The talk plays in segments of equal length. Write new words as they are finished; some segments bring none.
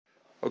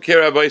Okay,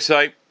 Rabbi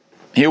Sai,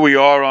 here we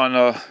are on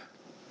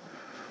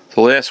the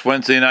last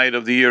Wednesday night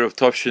of the year of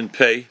Tufshin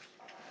Pei.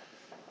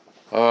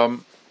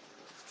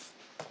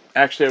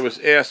 Actually, I was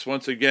asked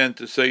once again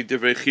to say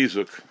Divrei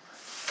Chizuk.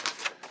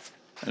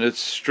 And it's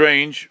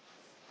strange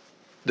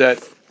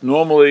that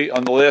normally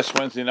on the last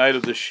Wednesday night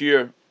of the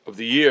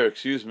year,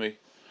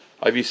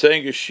 I'd be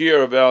saying a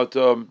shir about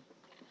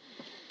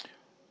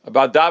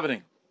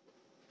davening.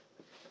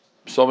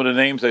 Some of the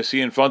names I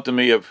see in front of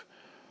me have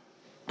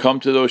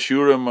come to those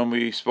shurim when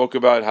we spoke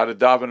about how to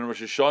daven in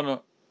Rosh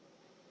Hashanah,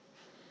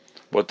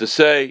 what to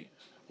say,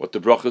 what the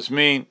brachas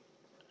mean.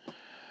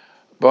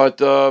 But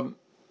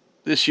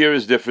this year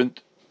is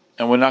different,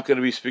 and we're not going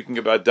to be speaking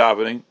about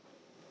davening.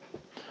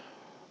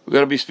 We're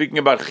going to be speaking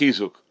about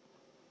chizuk.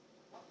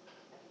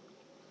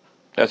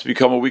 That's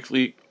become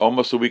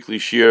almost a weekly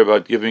shir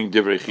about giving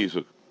divrei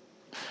chizuk.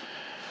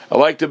 I'd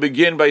like to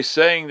begin by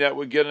saying that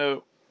we're going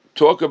to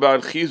talk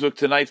about chizuk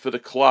tonight for the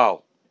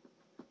klal.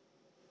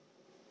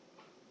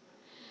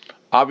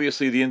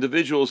 Obviously, the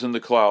individuals in the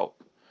klal.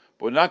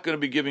 But we're not going to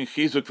be giving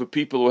chizuk for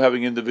people who are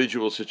having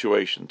individual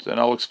situations,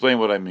 and I'll explain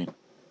what I mean.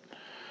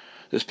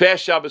 This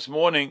past Shabbos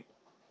morning,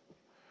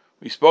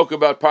 we spoke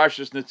about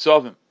Parshas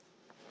Nitzavim.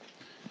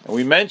 And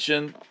we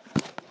mentioned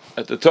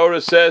that the Torah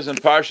says in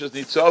Parshas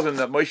Nitzavim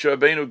that Moshe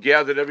Rabbeinu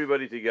gathered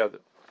everybody together.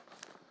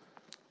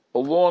 A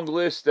long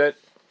list that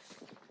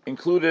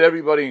included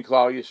everybody in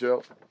Klal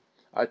Yisrael.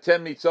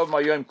 Atem Nitzavim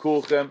Hayom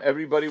Kulchem,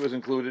 everybody was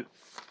included.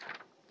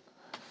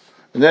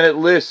 And then it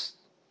lists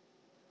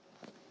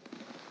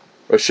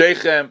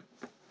Roshechem,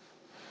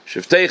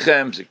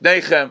 Shiftechem,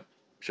 Ziknechem,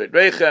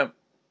 Shedrechem,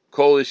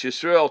 Kol Ish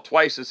Yisrael,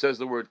 twice it says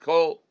the word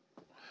Kol,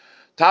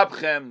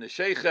 Tabchem,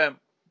 Neshechem,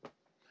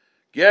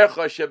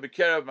 Gercha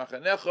Shebekerav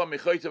Machanecha,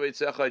 Mechoyta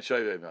Veitzecha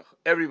Shoyvemecha.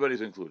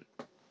 Everybody's included.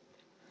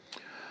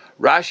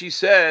 Rashi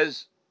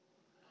says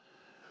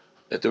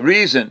that the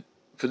reason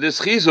for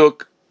this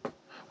chizuk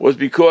was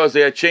because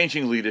they are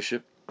changing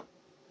leadership.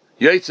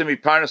 Yotzei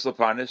miparnas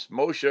leparnas,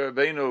 Moshe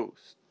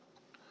Rabbeinu's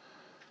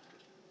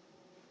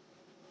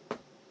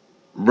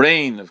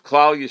reign of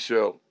Klal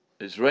Yisrael,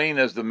 his reign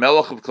as the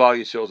Melech of Klal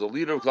Yisrael, as the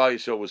leader of Klal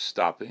Yisrael, was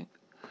stopping,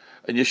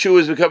 and Yeshua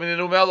is becoming the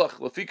new Melech.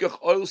 Lefikach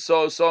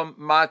also some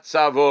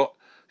matzavo.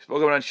 We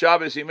spoke about on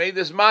Shabbos. He made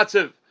this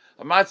matzav.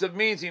 A matzav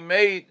means he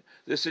made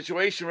this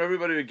situation where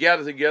everybody would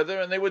gather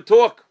together and they would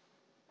talk.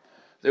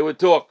 That's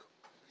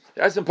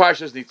in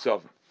Parshas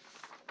Nitzavim.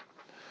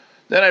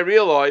 Then I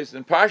realized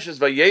in Parshas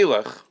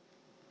Vayelech,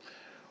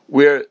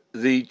 where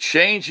the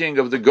changing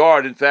of the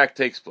guard in fact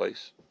takes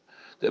place,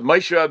 that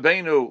Moshe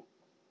Rabbeinu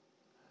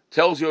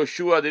tells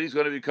Yoshua that he's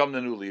going to become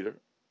the new leader.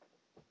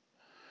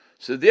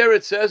 So there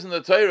it says in the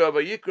Torah,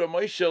 "Vayikra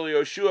Moshe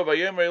Yoshua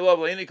vayomer elav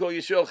le'ini kol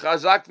Yisrael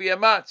chazak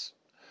v'yamatz."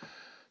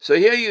 So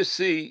here you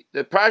see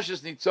that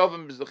Parshas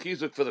Nitzavim is the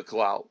chizuk for the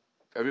klal,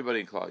 everybody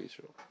in Klal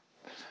Yisrael.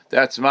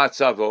 That's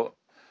matzavo.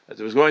 That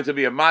there was going to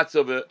be a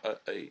matzav,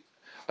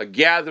 a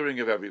gathering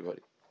of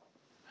everybody.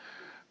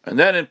 And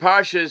then in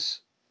Parshas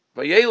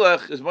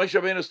Vayelech, is Moshe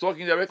Rabbeinu is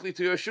talking directly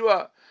to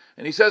Yoshua,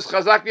 and he says,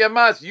 "Chazak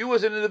v'yamatz." You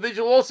as an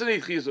individual also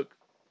need chizuk.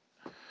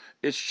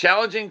 It's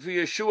challenging for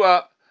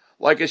Yeshua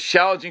like it's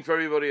challenging for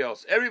everybody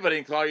else. Everybody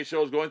in Klal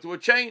Yisrael is going through a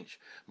change.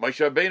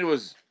 Moshe Rabbeinu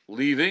is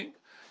leaving.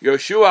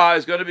 Yeshua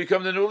is going to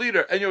become the new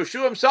leader. And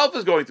Yeshua himself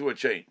is going through a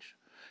change.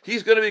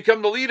 He's going to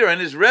become the leader, and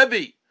his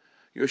Rebbe,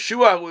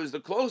 Yeshua, who is the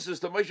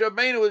closest to Moshe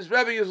Rabbeinu, his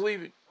Rebbe is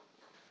leaving.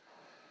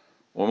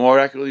 Or more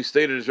accurately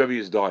stated, his Rebbe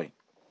is dying.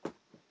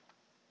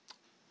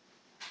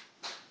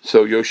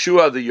 So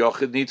Yeshua, the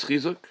Yochid, needs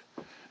chizuk,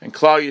 and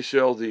Klal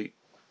Yisrael, the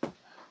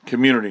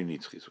community,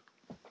 needs chizuk.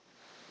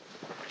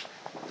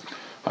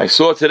 I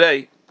saw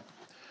today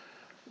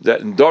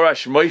that in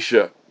Dorash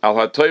Moshe al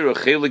HaTorah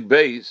Chelik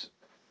Beis,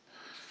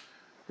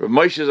 Rav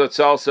Moshe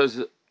Zatzal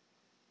says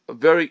a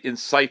very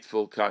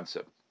insightful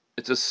concept.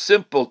 It's a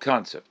simple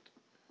concept,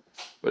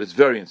 but it's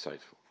very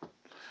insightful.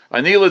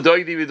 Ani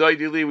l'doidi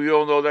v'doidi li, we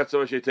all know that's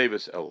Rosh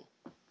Tevis El.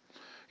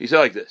 He said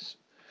like this: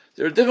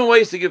 there are different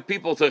ways to give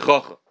people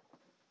techacha,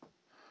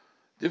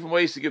 different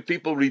ways to give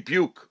people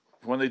rebuke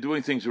when they're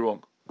doing things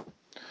wrong.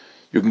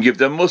 You can give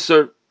them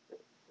musar,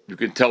 you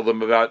can tell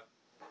them about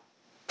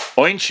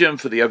oinshim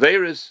for the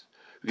averas,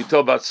 you can tell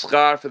about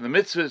schar for the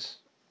mitzvahs.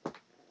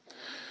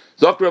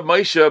 Zok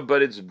Moshe,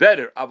 but it's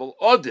better, aval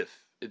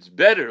odif, it's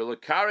better,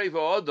 l'karei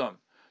v'odam,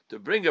 to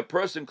bring a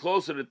person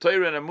closer to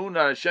Torah and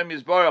Amunah, Hashem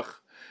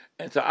Yisbarach,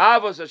 and to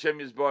avos Hashem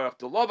Yisbarach,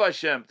 to love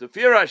Hashem, to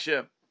fear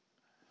Hashem.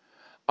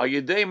 Al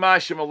yedei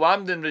ma'ashem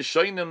alamdin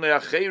v'shoinim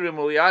le'acherim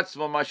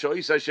u'liatzmo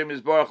ma'shois Hashem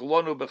Yisbarach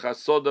lonu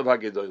b'chasodav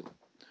ha'gedolim.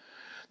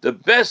 The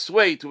best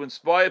way to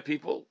inspire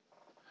people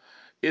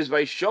is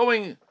by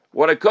showing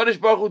what HaKadosh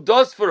Baruch Hu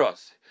does for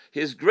us,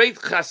 His great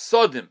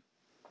chasodim,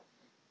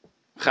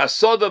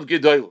 chasod of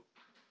gedolim.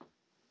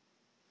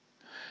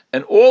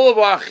 And all of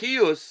our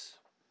chiyus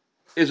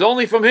is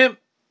only from Him.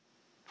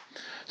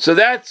 So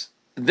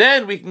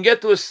then we can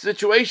get to a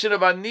situation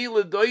of ani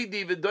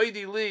l'doidi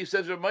v'doidi li,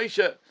 says Rav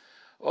Moshe,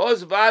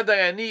 oz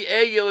v'adai ani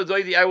eye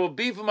l'doidi, I will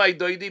be for my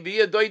doidi, be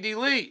a doidi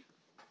li.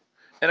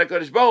 And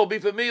HaKadosh Baruch Hu will be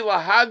for me,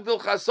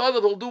 lahagdil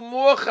chasadim, he'll do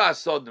more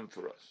chasadim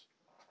for us.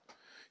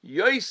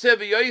 Yosef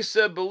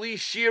v'Yosef b'li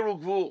shir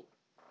u'gvul.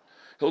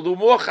 He'll do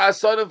more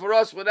chasadim for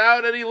us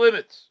without any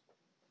limits.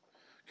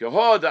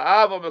 Like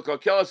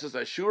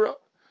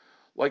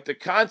the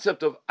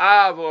concept of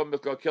Ava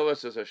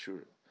Mekalkelas as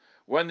Ashura.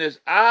 When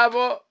there's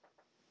Ava,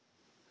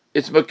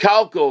 it's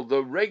Mekalkel,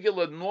 the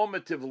regular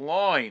normative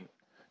line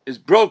is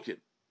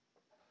broken.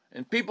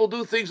 And people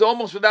do things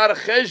almost without a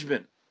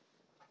cheshbon.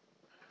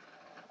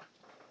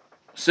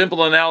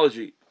 Simple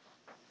analogy.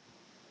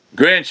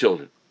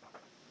 Grandchildren.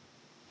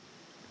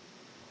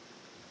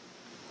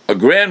 A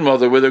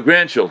grandmother with her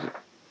grandchildren.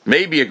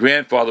 Maybe a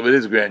grandfather with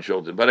his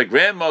grandchildren, but a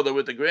grandmother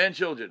with the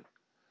grandchildren.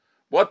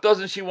 What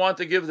doesn't she want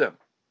to give them?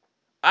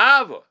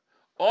 Ava,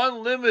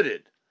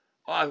 unlimited.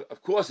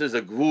 Of course, there's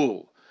a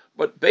gvul,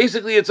 but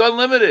basically it's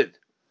unlimited.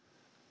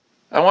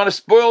 I want to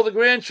spoil the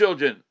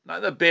grandchildren, not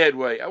in a bad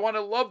way. I want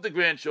to love the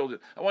grandchildren.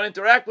 I want to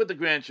interact with the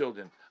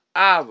grandchildren.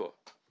 Ava.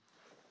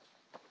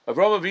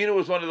 Avraham Avinu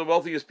was one of the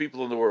wealthiest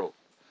people in the world.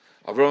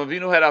 Avraham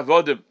Avinu had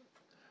avodim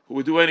who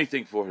would do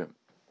anything for him.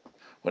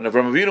 When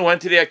Avraham Avinu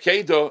went to the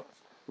Akedah,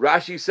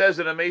 Rashi says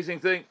an amazing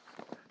thing.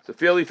 It's a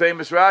fairly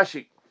famous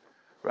Rashi.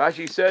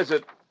 Rashi says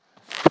that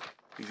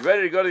he's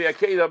ready to go to the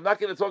Akedah. I'm not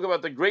going to talk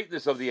about the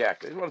greatness of the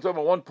act. I just want to talk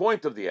about one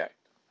point of the act.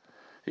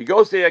 He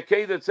goes to the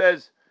Akedah that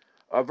says,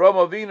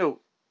 Avraham Avinu,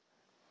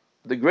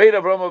 the great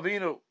Avraham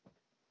Avinu,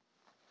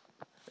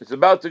 is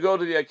about to go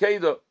to the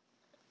Akedah.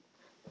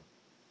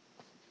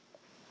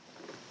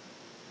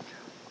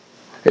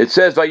 It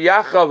says,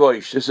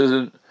 Vayachavosh, this is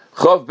in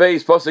Chav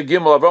Beis, Pasuk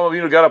Gimel, Avraham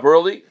Avinu got up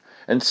early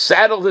and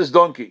saddled his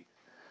donkey.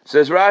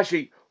 Says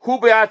Rashi, Hu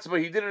be'atzma,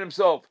 he did it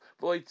himself.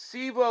 He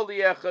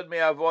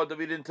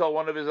didn't tell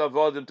one of his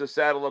avodim to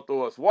saddle up the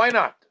horse. Why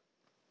not?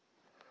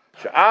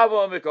 I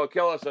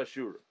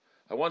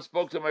once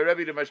spoke to my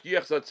Rebbe, the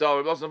Mashgiach Zatzal,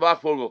 Rebbe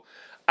Bachvogel.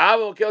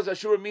 Ava Mekalkelas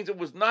Ashura means it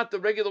was not the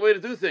regular way to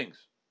do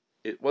things.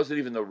 It wasn't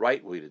even the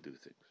right way to do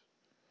things.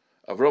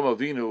 Avraham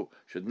Avinu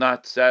should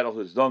not saddle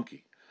his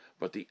donkey.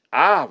 But the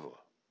Ava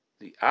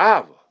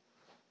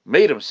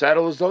made him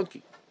saddle his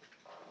donkey.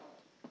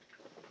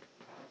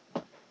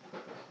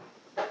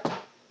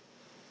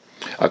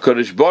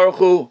 HaKadosh Baruch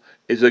Hu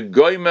is a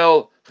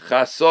goimel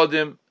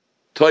chasodim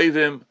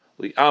toivim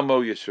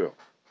li'amo Yisrael.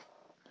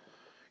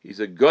 He's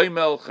a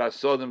goimel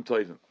chasodim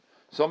toivim.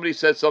 Somebody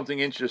said something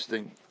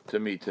interesting to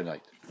me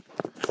tonight.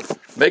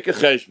 Make a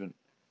cheshbon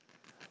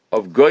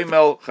of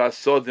goimel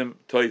chasodim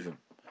toivim.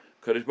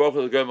 HaKadosh Baruch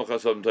Hu is a goimel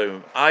chasodim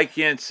toivim. I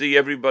can't see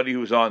everybody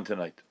who's on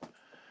tonight.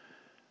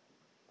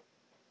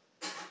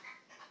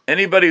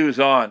 Anybody who's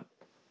on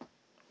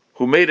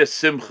who made a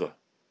simcha.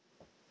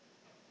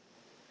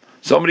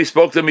 Somebody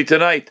spoke to me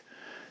tonight.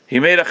 He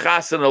made a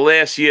chasana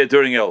last year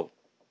during El.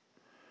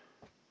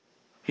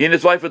 He and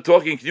his wife were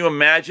talking. Can you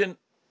imagine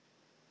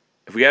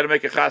if we had to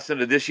make a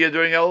chasana this year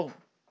during El?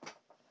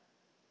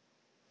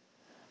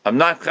 I'm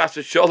not chas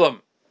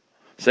v'sholom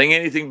saying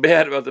anything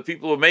bad about the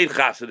people who made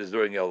chasanas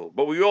during El,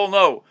 but we all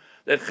know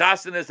that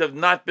chasanas have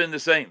not been the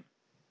same.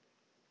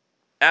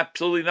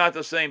 Absolutely not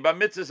the same. Bar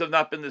mitzvahs have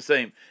not been the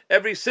same.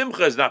 Every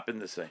simcha has not been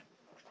the same.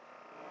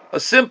 A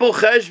simple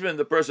cheshbon,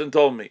 the person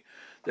told me,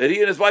 that he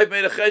and his wife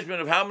made a cheshbon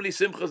of how many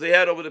simchas they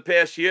had over the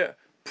past year,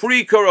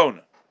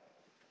 pre-corona.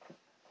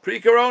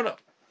 Pre-corona.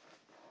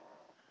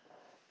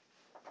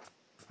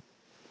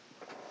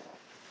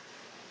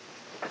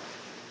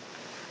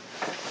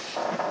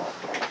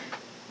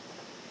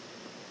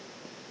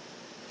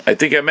 I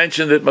think I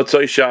mentioned it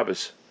Matzai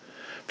Shabbos.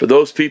 For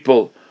those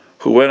people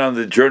who went on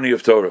the journey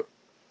of Torah.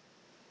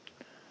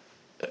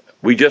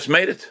 We just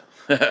made it.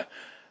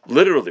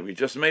 Literally, we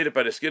just made it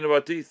by the skin of our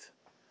teeth.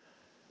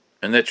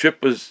 And that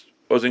trip was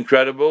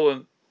incredible,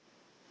 and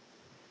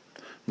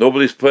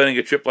nobody's planning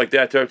a trip like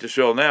that to Eretz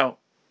Yisrael now,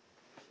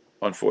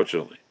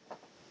 unfortunately.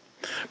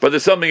 But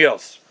there's something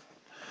else.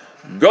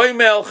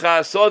 Goimel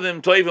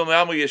chasodim toivim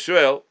le'amu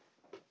Yisrael.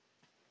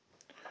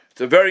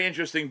 It's a very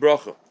interesting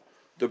bracha.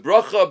 The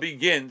bracha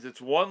begins, it's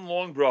one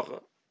long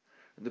bracha,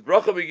 and the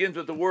bracha begins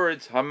with the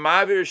words,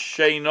 Hamavir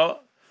sheina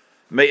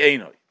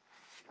me'enoi.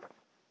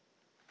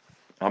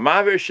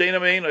 Hamavir sheina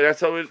me'enoi,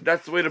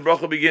 that's the way the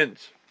bracha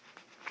begins.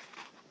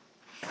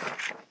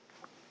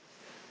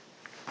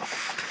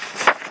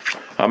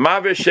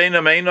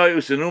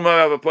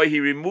 He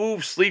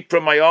removes sleep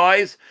from my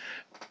eyes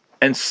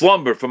and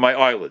slumber from my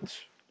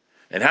eyelids.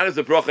 And how does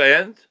the bracha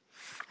end?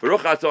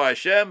 Baruch atah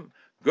Hashem,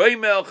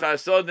 goimel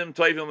chasodim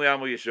toivim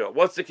le'amu Yisrael.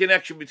 What's the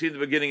connection between the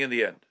beginning and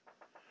the end?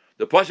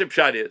 The Pashup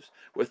Pshat is,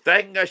 we're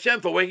thanking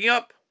Hashem for waking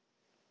up.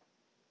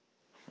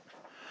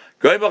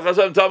 Goimel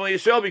chasodim toivim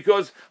Yisrael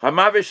because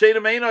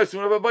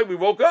we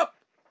woke up.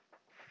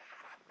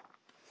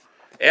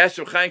 Ask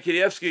Reb Chaim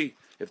Kanievsky,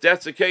 if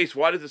that's the case,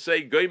 why does it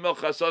say Goimel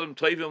chasadim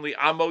toivim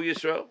li'amo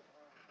Yisrael?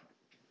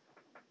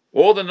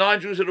 All the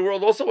non-Jews of the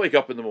world also wake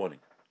up in the morning.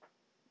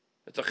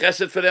 It's a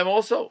chesed for them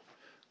also.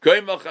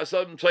 Goimel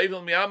chasadim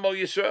toivim li'amo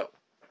Yisrael.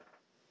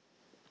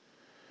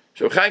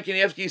 So Reb Chaim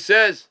Kanievsky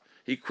says,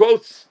 he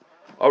quotes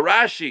a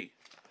Rashi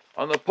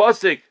on the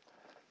pasuk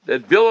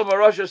that Bilam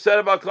HaRasha said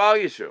about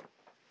Klal Yisrael.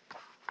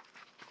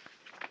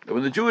 That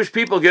when the Jewish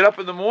people get up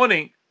in the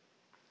morning,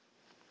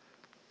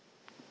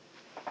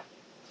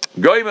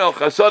 Goimel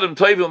Chasadim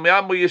Tovim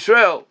Me'amu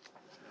Yisrael,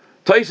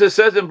 Taisa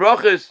says in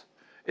Brachas,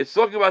 it's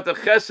talking about the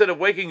chesed of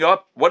waking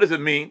up. What does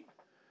it mean?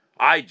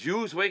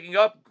 Jews waking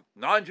up,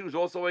 non-Jews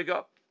also wake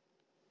up.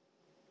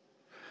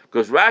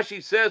 Because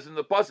Rashi says in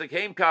the pasuk,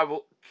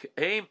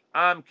 Heim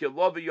Am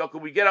Kilavi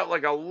Yaakov, we get out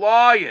like a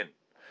lion.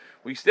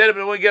 We stand up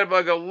and we get up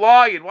like a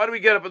lion. Why do we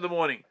get up in the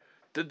morning?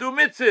 To do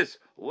mitzvahs.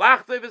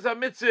 Lachtev is a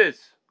mitzvahs.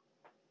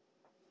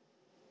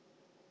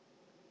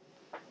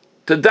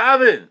 To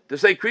daven, to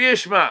say Kriya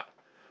Shema.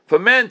 For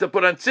men to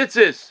put on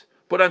tzitzis,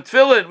 put on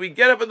tefillin. We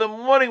get up in the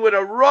morning with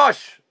a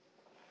rush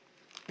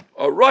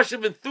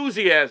of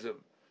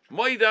enthusiasm.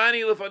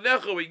 Moidani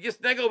lefanecha. We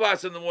just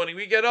negelbas in the morning.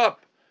 We get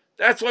up.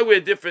 That's why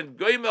we're different.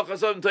 Goimel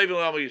Chasadim Tovim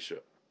Me'amu Yisrael.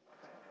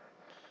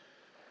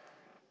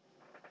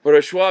 But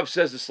Rav Schwab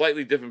says a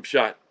slightly different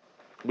pshat,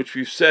 which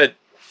we've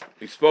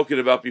spoken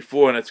about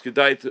before, and it's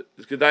kedai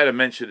to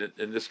mention it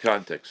in this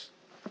context.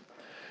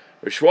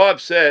 Rav Schwab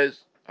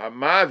says,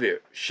 "Hamavir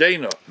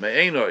sheina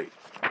me'enoi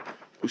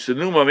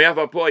usenuma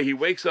me'afapoy." He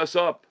wakes us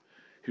up.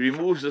 He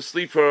removes the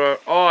sleep from our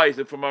eyes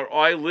and from our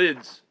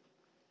eyelids.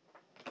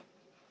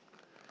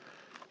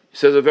 He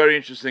says a very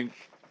interesting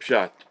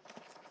pshat.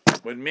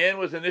 When man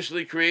was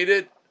initially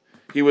created,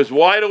 he was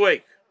wide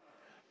awake.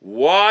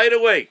 Wide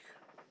awake.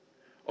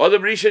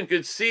 Adam Rishon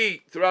could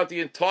see throughout the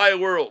entire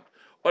world.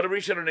 Adam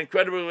Rishon had an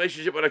incredible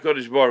relationship with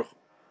HaKadosh Baruch Hu.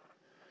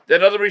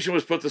 Then Adam Rishon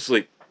was put to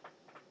sleep.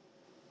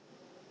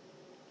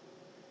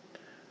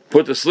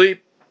 Put to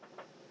sleep.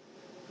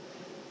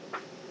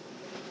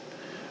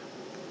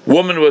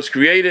 Woman was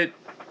created.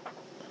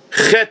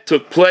 Chet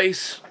took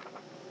place.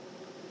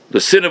 The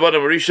sin of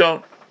Adam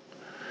Rishon.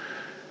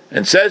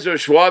 And says Rav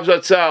Schwab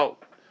Zatzal,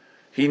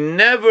 he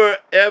never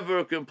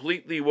ever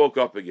completely woke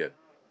up again.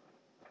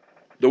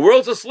 The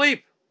world's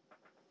asleep.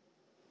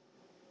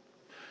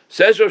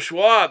 Says Rav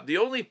Schwab, the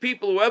only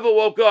people who ever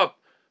woke up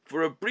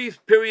for a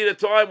brief period of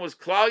time was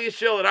Klal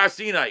Yisrael and Har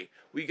Sinai.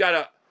 We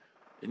got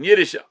in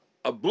Yiddish,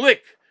 a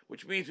blick,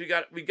 which means we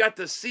got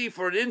to see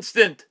for an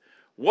instant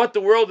what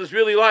the world is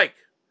really like.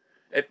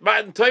 At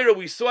Matan Torah,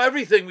 we saw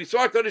everything. We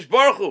saw HaKadosh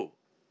Baruch Hu.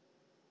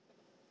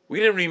 We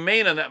didn't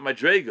remain on that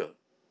madrega.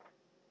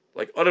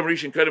 Like Adam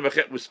Rishon Kodesh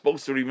Machet was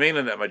supposed to remain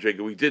on that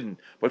madrega. We didn't.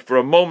 But for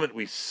a moment,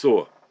 we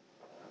saw.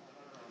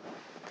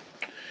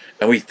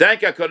 And we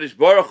thank HaKadosh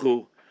Baruch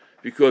Hu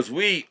because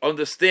we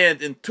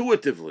understand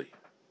intuitively.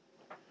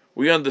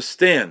 We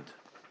understand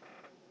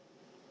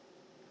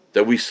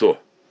that we saw.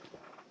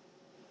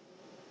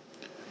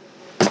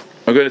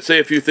 I'm going to say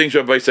a few things,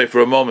 Rabbi, say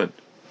for a moment.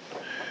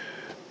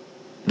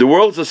 The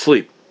world's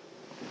asleep.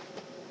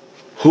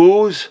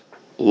 Whose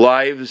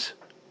lives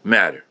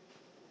matter?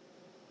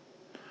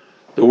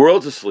 The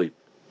world's asleep.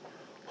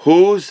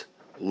 Whose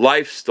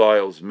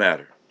lifestyles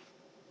matter?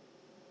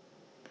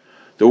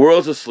 The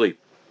world's asleep.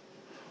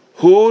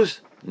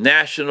 Whose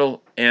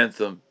national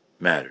anthem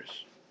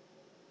matters?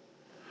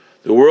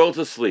 The world's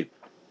asleep.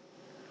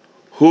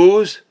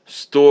 Whose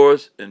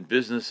stores and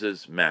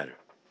businesses matter?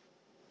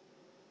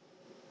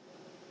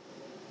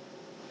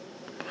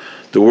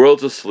 The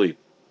world's asleep.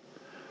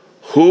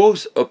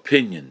 Whose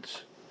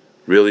opinions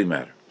really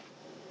matter?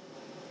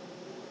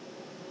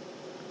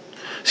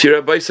 See,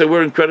 Rabbi said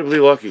we're incredibly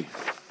lucky.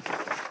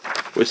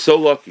 We're so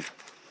lucky.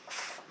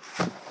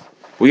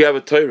 We have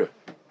a Torah.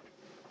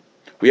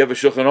 We have a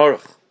Shulchan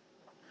Aruch.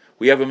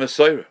 We have a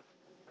Messiah.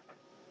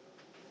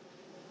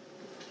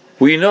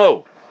 We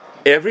know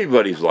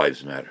everybody's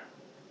lives matter.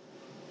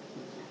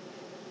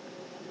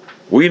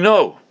 We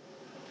know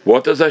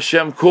what does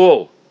Hashem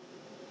call?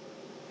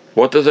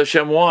 What does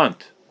Hashem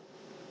want?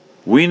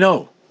 We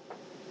know.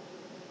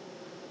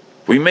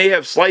 We may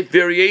have slight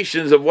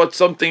variations of what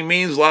something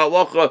means, la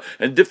halacha,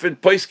 and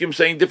different poskim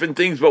saying different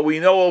things, but we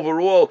know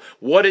overall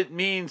what it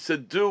means to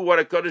do what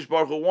HaKadosh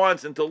Baruch Hu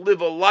wants and to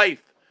live a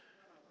life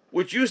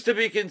which used to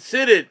be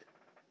considered,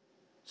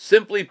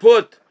 simply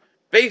put,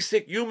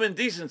 basic human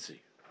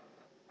decency.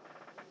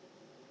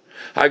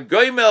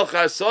 Hagoymel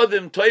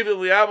chasadim tovim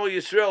li'amo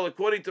Yisrael,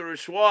 according to Rav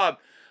Schwab,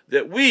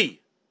 that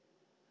we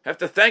have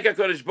to thank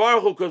HaKadosh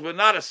Baruch Hu because we're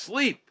not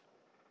asleep.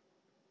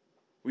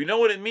 We know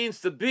what it means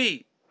to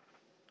be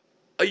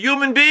a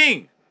human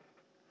being,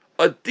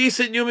 a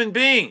decent human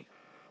being.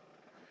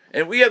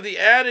 And we have the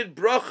added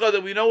bracha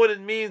that we know what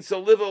it means to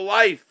live a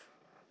life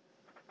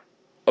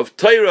of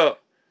Torah,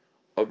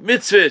 of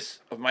mitzvahs,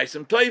 of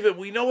Ma'asim Tovim.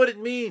 We know what it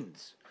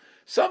means.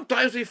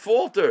 Sometimes we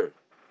falter.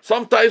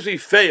 Sometimes we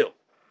fail.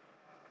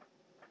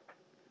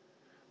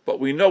 But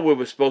we know where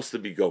we're supposed to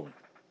be going.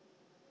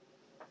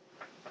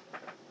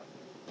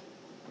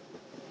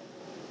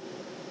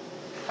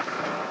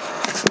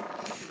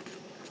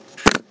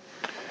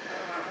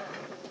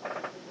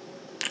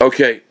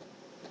 Okay,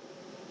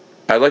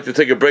 I'd like to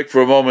take a break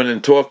for a moment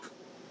and talk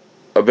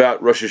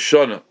about Rosh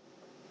Hashanah,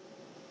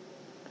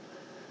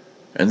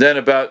 and then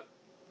a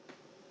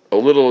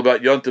little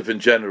about Yom Tov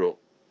in general,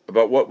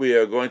 about what we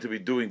are going to be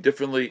doing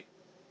differently,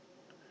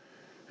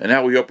 and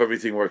how we hope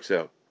everything works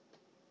out.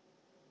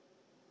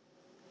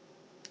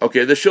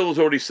 Okay, the shul is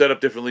already set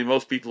up differently.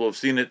 Most people have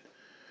seen it.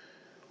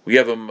 We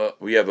have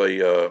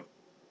a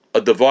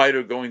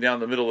divider going down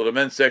the middle of the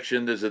men's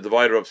section. There's a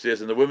divider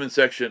upstairs in the women's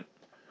section,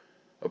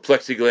 a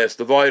plexiglass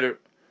divider,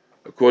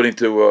 according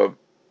to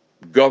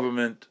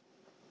government,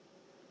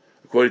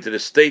 according to the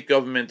state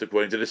government,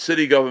 according to the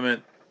city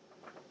government.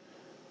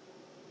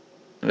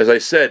 And as I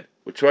said,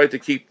 we're trying to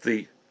keep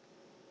the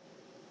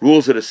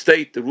rules of the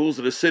state, the rules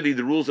of the city,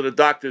 the rules of the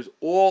doctors,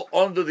 all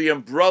under the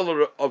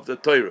umbrella of the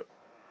Torah.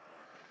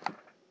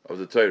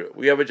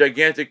 We have a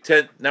gigantic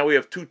tent. Now we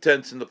have 2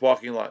 tents in the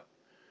parking lot.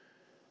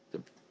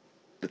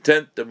 The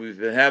tent that we've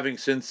been having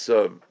since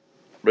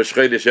Rosh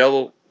Chodesh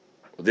Elul,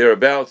 or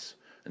thereabouts,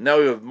 and now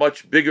we have a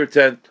much bigger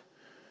tent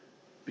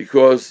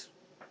because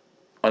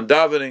on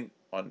davening,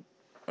 on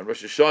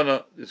Rosh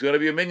Hashanah, there's going to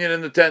be a minyan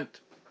in the tent.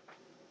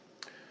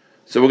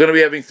 So we're going to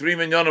be having 3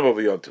 minyanim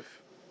over Yontif.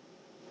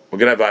 We're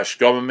going to have a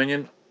Hashkama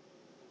minyan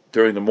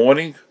during the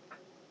morning,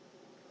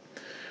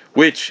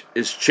 which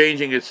is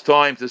changing its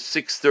time to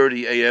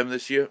 6:30 a.m.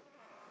 this year,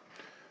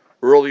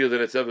 earlier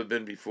than it's ever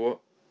been before.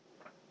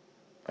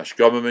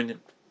 Hashkama minyan.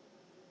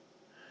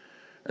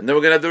 And then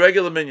we're going to have the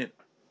regular minyan.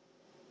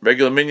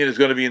 Regular minyan is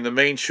going to be in the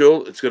main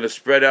shul. It's going to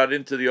spread out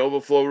into the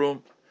overflow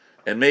room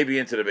and maybe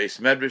into the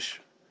Beis Medrash,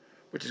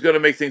 which is going to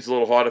make things a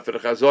little harder for the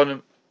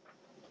Chazonim.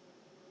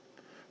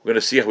 We're going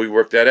to see how we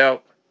work that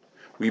out.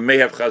 We may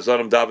have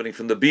Chazonim davening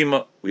from the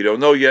Bima. We don't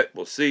know yet.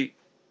 We'll see.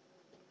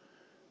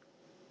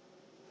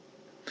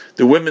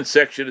 The women's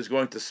section is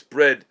going to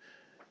spread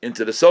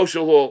into the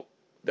social hall.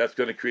 That's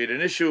going to create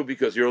an issue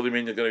because the early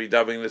minyan is going to be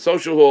davening in the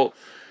social hall.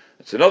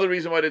 That's another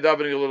reason why they're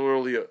davening a little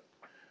earlier.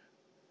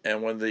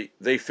 And when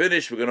they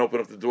finish, we're going to open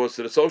up the doors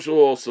to the social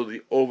hall so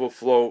the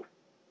overflow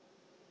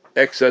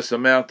excess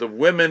amount of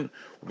women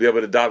will be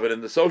able to daven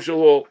in the social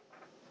hall.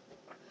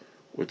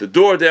 With the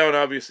door down,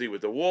 obviously,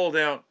 with the wall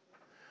down.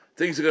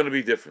 Things are going to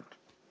be different.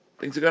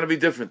 Seating's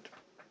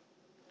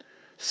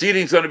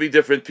going to be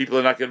different. People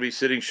are not going to be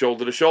sitting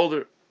shoulder to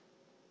shoulder.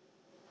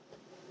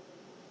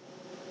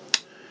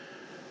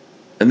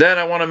 And then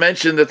I want to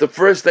mention that the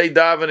first day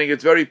davening,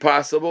 it's very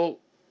possible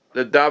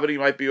that davening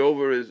might be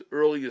over as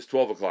early as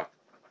 12 o'clock.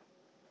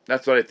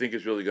 That's what I think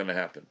is really going to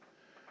happen.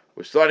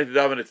 We're starting to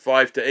daven at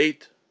 5 to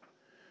 8.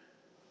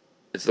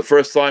 It's the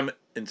first time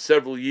in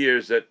several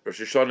years that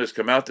Rosh Hashanah has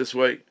come out this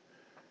way.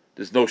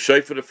 There's no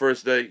shofar the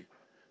first day.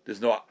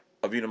 There's no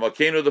Avinu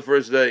Malkeinu the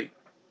first day.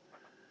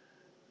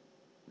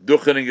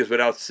 Duchening is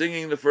without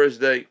singing the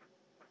first day.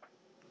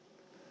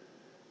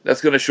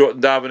 That's going to shorten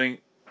davening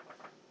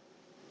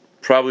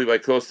probably by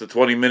close to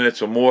 20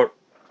 minutes or more.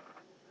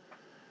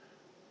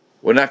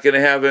 We're not going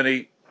to have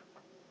any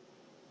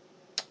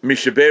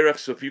Mishaberach,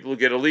 so people who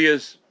get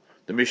Aliyahs.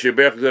 The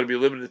Mishaberach is going to be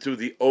limited to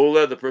the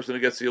Ola, the person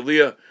who gets the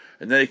Aliyah,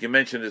 and then he can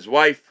mention his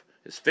wife,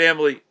 his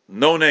family,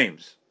 no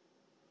names.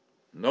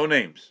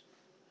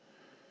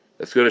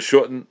 That's going to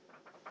shorten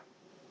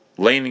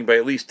laning by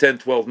at least 10,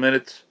 12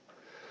 minutes.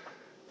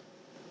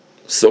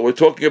 So we're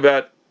talking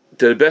about,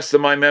 to the best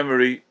of my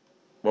memory,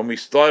 when we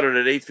started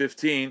at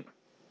 8:15,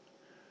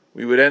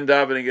 we would end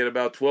davening at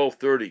about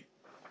 12:30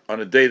 on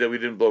a day that we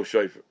didn't blow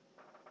shofar.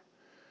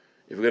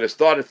 If we're going to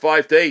start at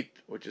 5 to 8,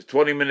 which is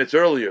 20 minutes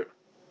earlier,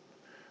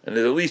 and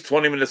there's at least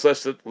 20 minutes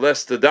less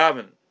to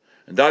daven,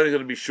 and davening is going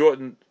to be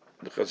shortened,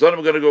 the Chazonim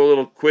are going to go a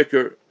little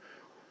quicker.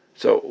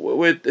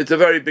 So it's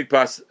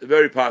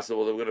very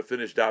possible that we're going to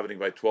finish davening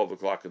by 12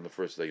 o'clock on the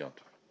first day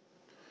Yontif.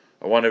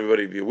 I want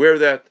everybody to be aware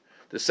of that.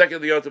 The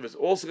second day Yontif is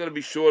also going to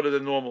be shorter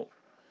than normal.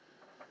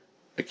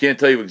 I can't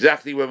tell you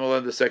exactly when we'll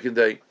end the second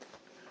day,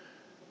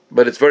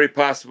 but it's very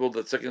possible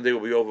that the second day will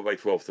be over by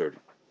 12:30.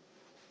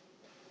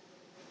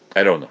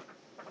 I don't know.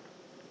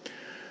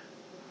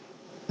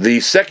 The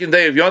second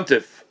day of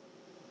Yontif,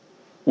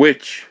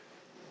 which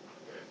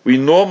we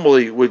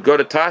normally would go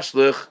to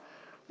Tashlich,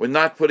 we're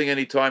not putting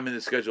any time in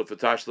the schedule for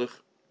Tashlich.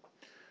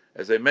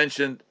 As I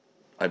mentioned,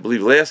 I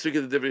believe last week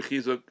at the Divrei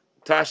Chizuk,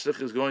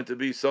 Tashlich is going to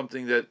be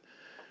something that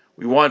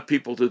we want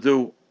people to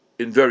do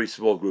in very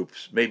small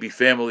groups, maybe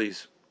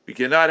families. We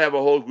cannot have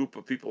a whole group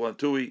of people on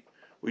Tui.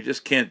 We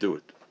just can't do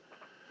it.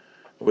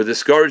 We're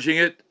discouraging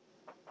it,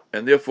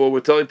 and therefore we're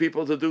telling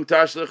people to do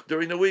Tashlich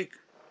during the week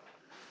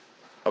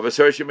of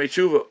Aseret Shemei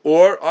Tshuva,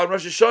 or on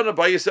Rosh Hashanah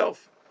by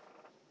yourself.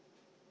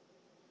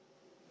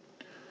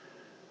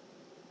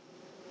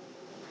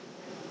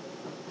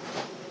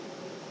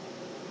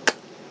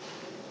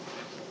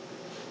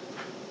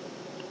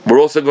 We're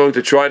also going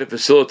to try to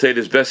facilitate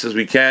as best as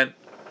we can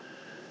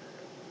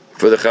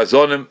for the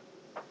Chazonim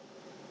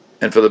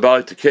and for the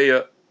Baalei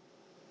Tekeya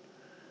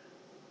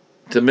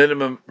to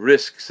minimum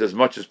risks as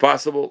much as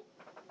possible.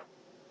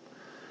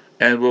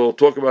 And we'll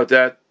talk about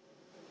that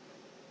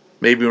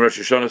maybe when Rosh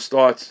Hashanah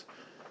starts,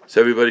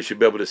 so everybody should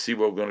be able to see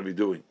what we're going to be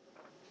doing.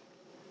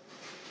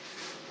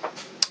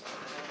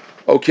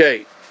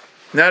 Okay,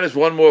 now there's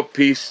one more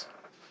piece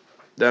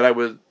that I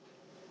would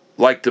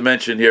like to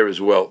mention here as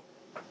well.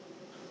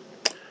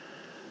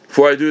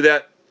 Before I do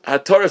that,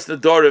 Hataras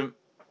Nedarim,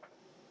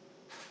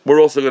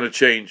 we're also going to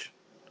change.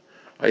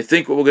 I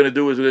think what we're going to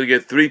do is we're going to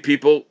get 3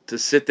 people to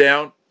sit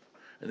down,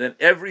 and then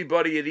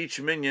everybody at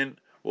each minyan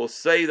will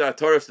say the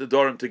Hataras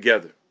Nedarim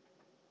together.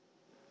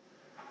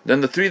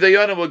 Then the three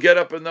Dayanim will get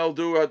up and they'll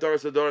do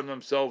Hataras Nedarim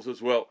themselves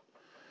as well.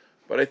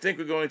 But I think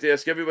we're going to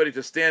ask everybody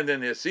to stand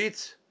in their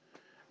seats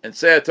and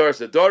say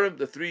Hataras Nedarim.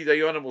 The three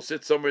Dayanim will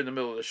sit somewhere in the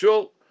middle of the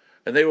shul,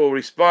 and they will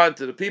respond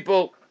to the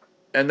people,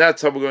 and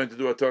that's how we're going to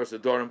do Hataras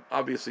Nedarim,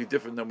 obviously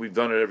different than we've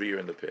done it every year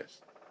in the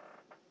past.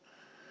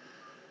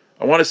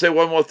 I want to say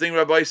one more thing,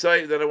 Rabbi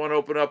Isai, then I want to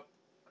open up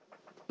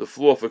the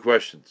floor for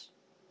questions.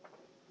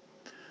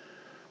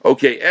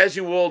 Okay, as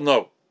you all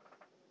know,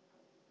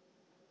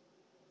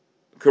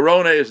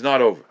 Corona is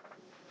not over.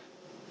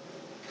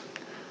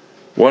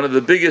 One of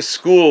the biggest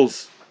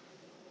schools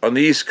on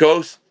the East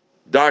Coast,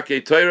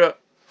 Darkei Torah,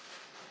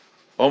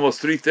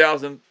 almost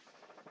 3,000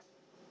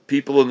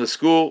 people in the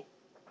school,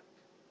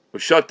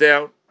 was shut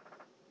down.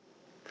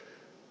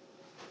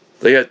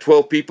 They had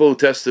 12 people who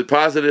tested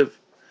positive.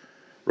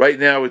 Right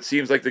now, it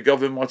seems like the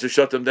government wants to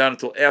shut them down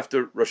until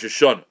after Rosh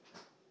Hashanah.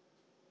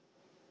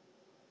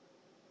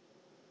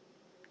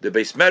 The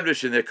Beis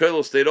Medrash and their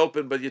kollel stayed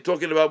open, but you're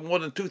talking about more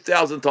than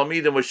 2,000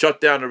 Talmidim was shut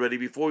down already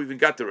before we even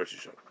got to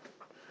Rosh Hashanah.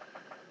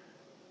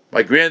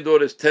 My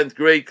granddaughter's 10th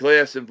grade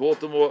class in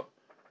Baltimore,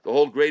 the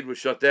whole grade was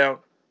shut down.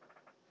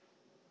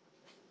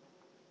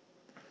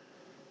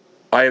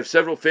 I have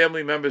several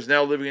family members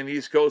now living in the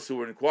East Coast who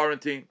were in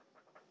quarantine.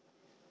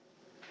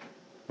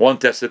 One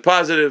tested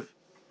positive.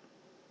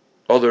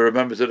 Other are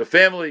members of the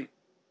family.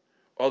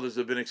 Others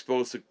have been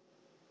exposed to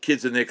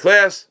kids in their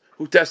class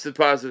who tested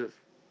positive.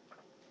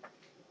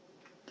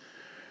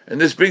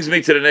 And this brings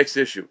me to the next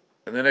issue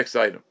and the next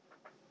item.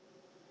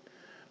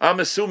 I'm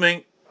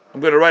assuming, I'm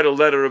going to write a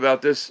letter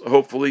about this,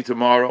 hopefully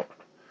tomorrow.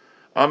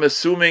 I'm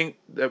assuming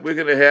that we're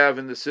going to have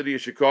in the city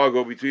of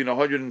Chicago between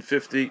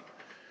 150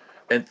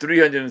 and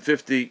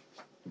 350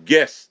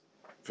 guests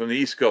from the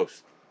East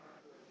Coast.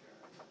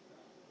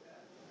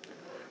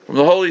 From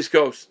the whole East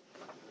Coast.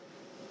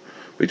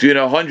 Between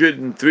 100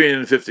 and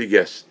 350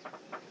 guests.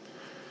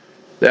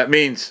 That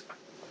means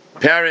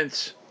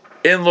parents,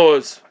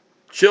 in-laws,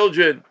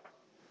 children,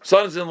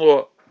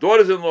 sons-in-law,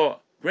 daughters-in-law,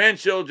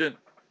 grandchildren,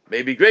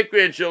 maybe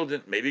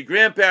great-grandchildren, maybe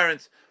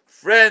grandparents,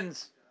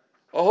 friends.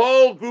 A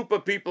whole group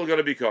of people are going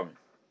to be coming.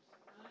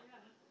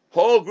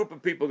 Whole group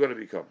of people are going to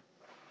be coming.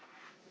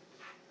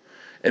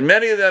 And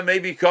many of them may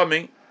be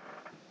coming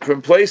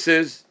from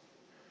places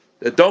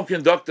that don't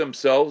conduct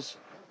themselves.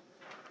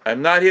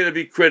 I'm not here to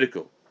be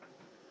critical.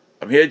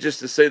 I'm here just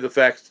to say the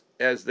facts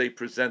as they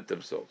present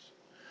themselves.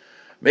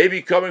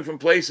 Maybe coming from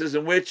places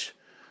in which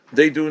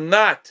they do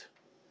not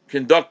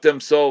conduct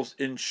themselves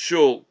in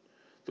shul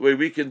the way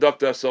we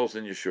conduct ourselves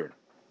in Yeshurun.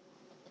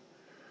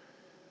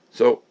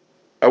 So,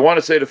 I want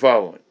to say the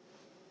following.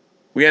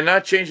 We are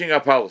not changing our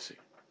policy.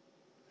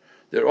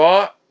 There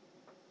are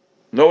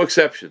no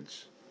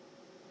exceptions.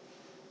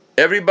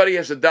 Everybody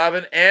has to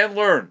daven and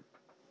learn.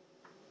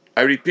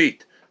 I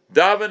repeat,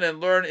 daven and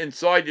learn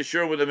inside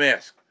Yeshurun with a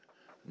mask.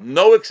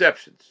 No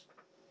exceptions.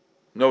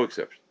 No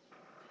exceptions.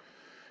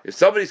 If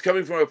somebody's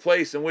coming from a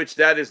place in which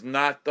that is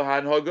not the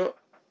Hanhaga,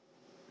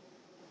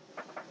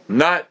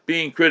 not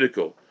being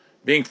critical,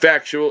 being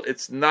factual,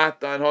 it's not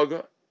the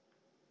Hanhaga.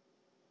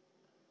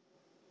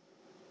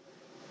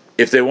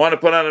 If they want to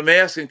put on a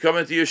mask and come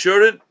into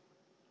Yeshurun,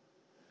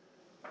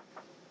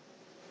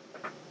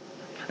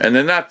 and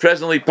they're not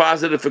presently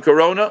positive for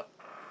corona,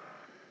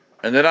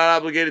 and they're not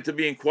obligated to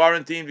be in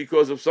quarantine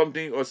because of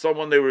something or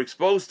someone they were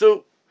exposed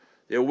to,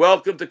 they're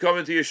welcome to come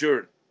into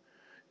Yeshurun.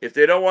 If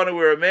they don't want to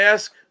wear a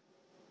mask,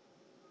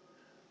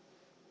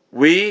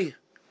 we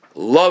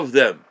love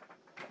them,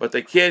 but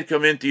they can't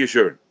come into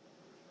Yeshurun.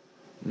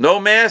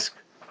 No mask,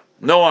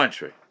 no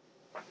entree.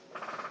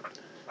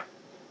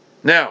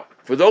 Now,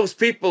 for those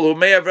people who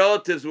may have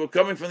relatives who are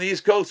coming from the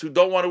East Coast who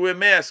don't want to wear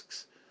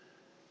masks,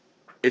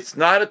 it's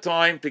not a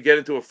time to get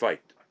into a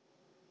fight.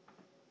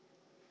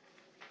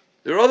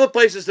 There are other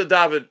places to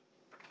daven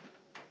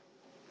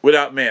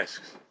without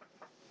masks.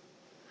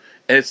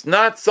 And it's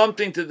not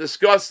something to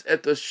discuss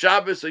at the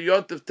Shabbos or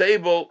Yom Tov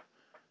table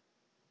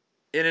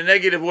in a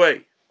negative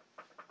way,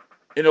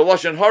 in a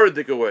Lashon Hara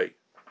way,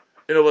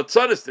 in a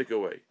Latzanistic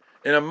way,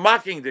 in a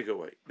mocking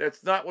way.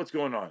 That's not what's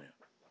going on here.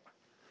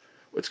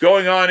 What's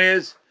going on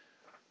is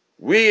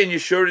we in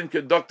Yeshurun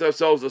conduct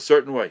ourselves a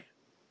certain way.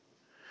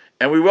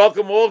 And we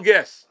welcome all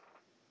guests.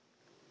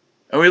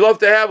 And we love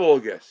to have all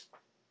guests.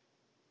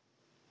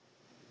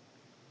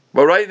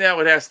 But right now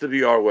it has to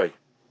be our way.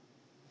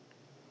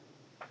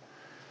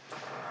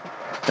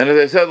 And as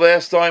I said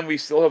last time, we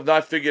still have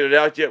not figured it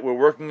out yet. We're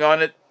working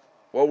on it.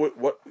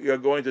 What we are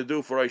going to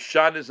do for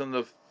Aishanis on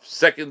the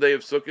second day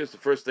of Sukkot, the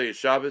first day of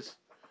Shabbos,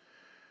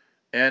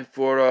 and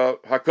for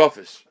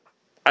Hakafis.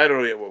 I don't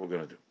know yet what we're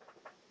going to do.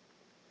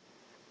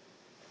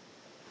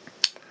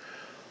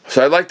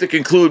 So I'd like to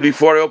conclude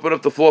before I open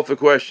up the floor for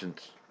questions.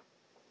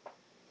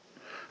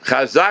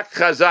 Chazak,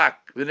 chazak,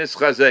 v'nis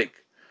chazek.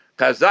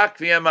 Chazak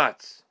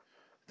v'yamatz.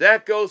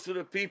 That goes to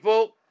the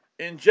people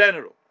in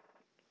general.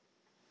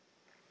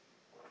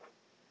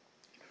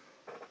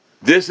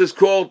 This is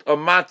called a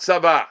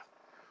matzabah.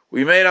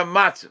 We made a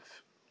matzav.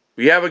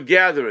 We have a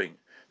gathering.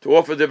 to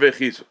offer divrei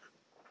chizuk.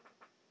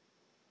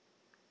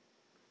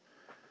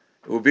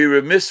 It would be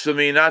remiss for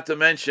me not to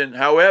mention,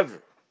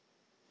 however,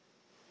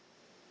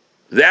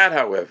 there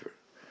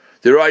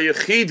are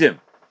yechidim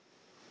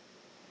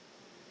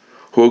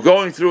who are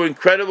going through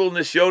incredible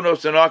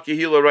nisyonos in our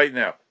kehila right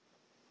now.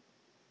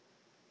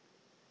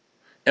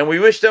 And we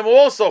wish them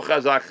also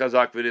chazak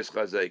v'nis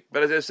chazek.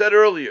 But as I said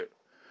earlier,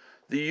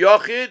 the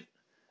yochid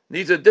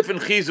needs a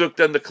different chizuk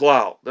than the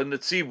klal, than the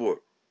tzibur,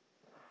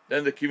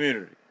 than the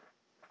community.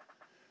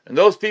 And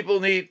those people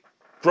need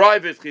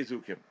private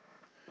chizukim.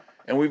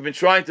 And we've been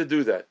trying to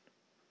do that.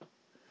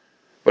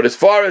 But as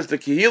far as the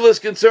kehila is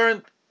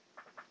concerned,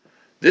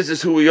 this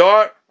is who we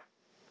are.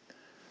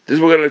 This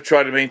is what we're going to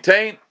try to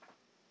maintain.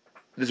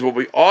 This is what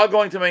we are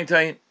going to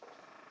maintain.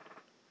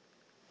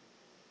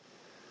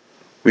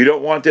 We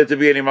don't want there to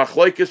be any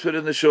machlokes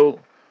within the shul.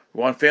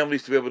 We want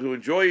families to be able to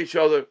enjoy each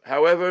other.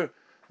 However,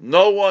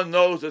 no one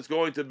knows it's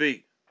going to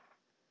be.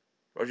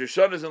 Rosh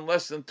Hashanah is in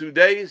less than 2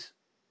 days.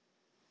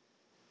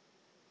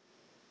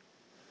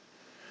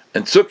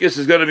 And Sukkot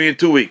is going to be in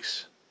 2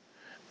 weeks.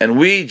 And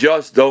we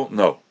just don't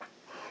know.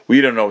 We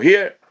don't know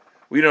here.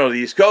 We don't know the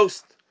East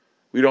Coast.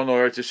 We don't know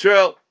Eretz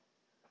Yisrael.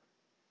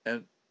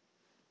 And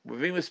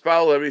with being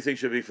mispal, everything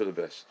should be for the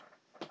best.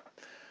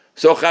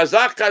 So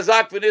chazak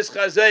v'nis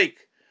chazek.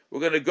 We're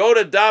going to go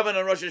to Daven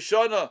on Rosh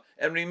Hashanah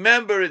and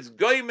remember it's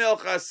Goymel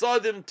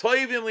Chasadim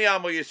Toivim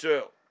Li'amo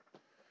Yisrael.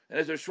 And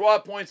as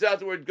Schwab points out,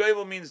 the word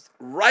Goymel means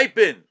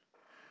ripen.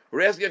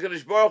 We're asking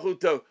HaKadosh Baruch Hu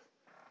to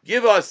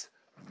give us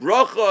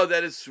bracha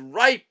that is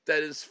ripe,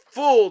 that is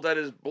full, that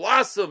is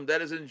blossomed,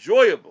 that is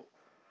enjoyable,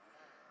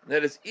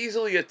 that is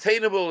easily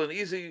attainable and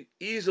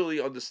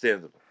easily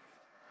understandable.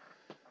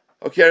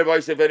 Okay,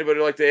 everybody, so if anybody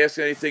would like to ask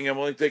anything, I'm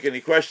willing to take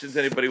any questions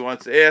anybody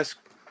wants to ask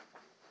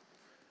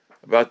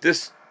about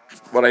this,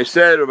 what I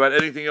said, or about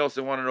anything else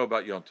they want to know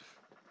about Yom Tov.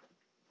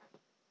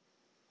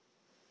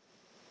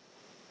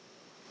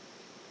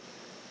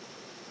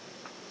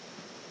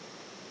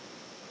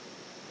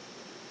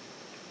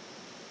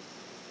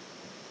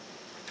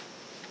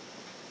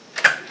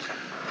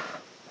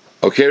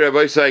 Okay,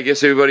 Rabbi, so I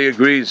guess everybody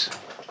agrees.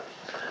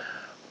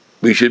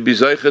 We should be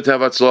zeicha to have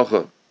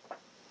atzlocha.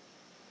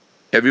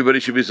 Everybody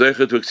should be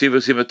zeicha to aksiva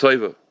sima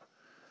toiva.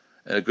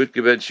 And a good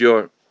Gebench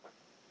Yor.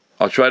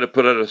 I'll try to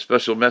put out a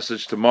special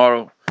message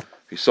tomorrow,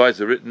 besides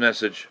the written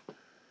message.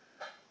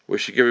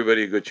 Wishing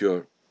everybody a good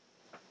Yor.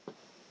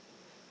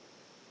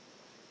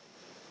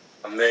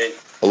 Amen.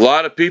 A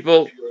lot of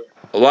people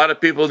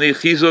need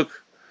chizuk.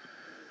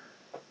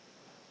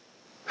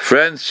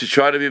 Friends should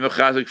try to be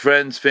mechazik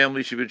friends.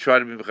 Families should try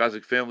to be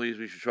mechazik families.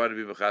 We should try to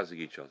be mechazik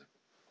each other.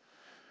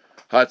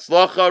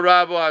 Hatzlocha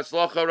Rabbo,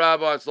 Hatzlocha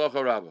Rabbo,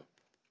 Hatzlocha Rabbo.